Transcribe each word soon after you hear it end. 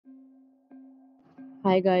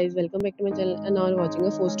Hi guys, welcome back to my channel and now I'm watching a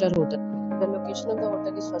 4-star hotel. The location of the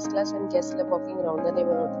hotel is first class and guests love walking around the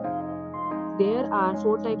neighborhood. There are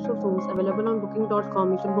 4 types of rooms available on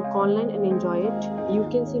booking.com. You can book online and enjoy it. You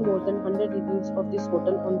can see more than 100 reviews of this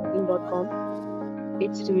hotel on booking.com.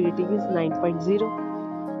 Its review rating is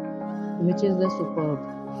 9.0, which is the superb.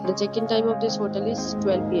 The check-in time of this hotel is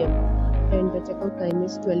 12 pm and the check-out time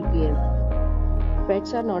is 12 pm.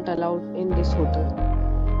 Pets are not allowed in this hotel.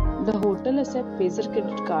 The hotel accepts major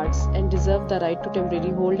credit cards and reserves the right to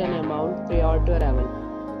temporarily hold an amount prior to arrival.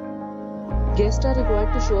 Guests are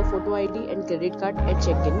required to show a photo ID and credit card at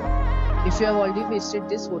check-in. If you have already visited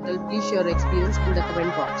this hotel, please share your experience in the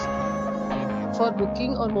comment box. For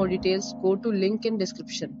booking or more details, go to link in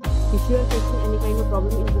description. If you are facing any kind of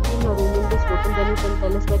problem in booking or room in this hotel, then you can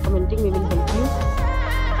tell us by commenting. We will help you.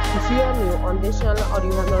 If you are new on this channel or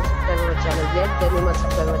you have not subscribed our channel yet, then you must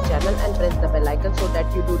subscribe our channel and press the bell icon so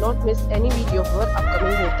that you do not miss any video of our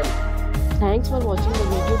upcoming hotel. Thanks for watching the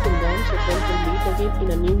video till then. So friends, will meet again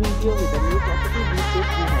in a new video with a new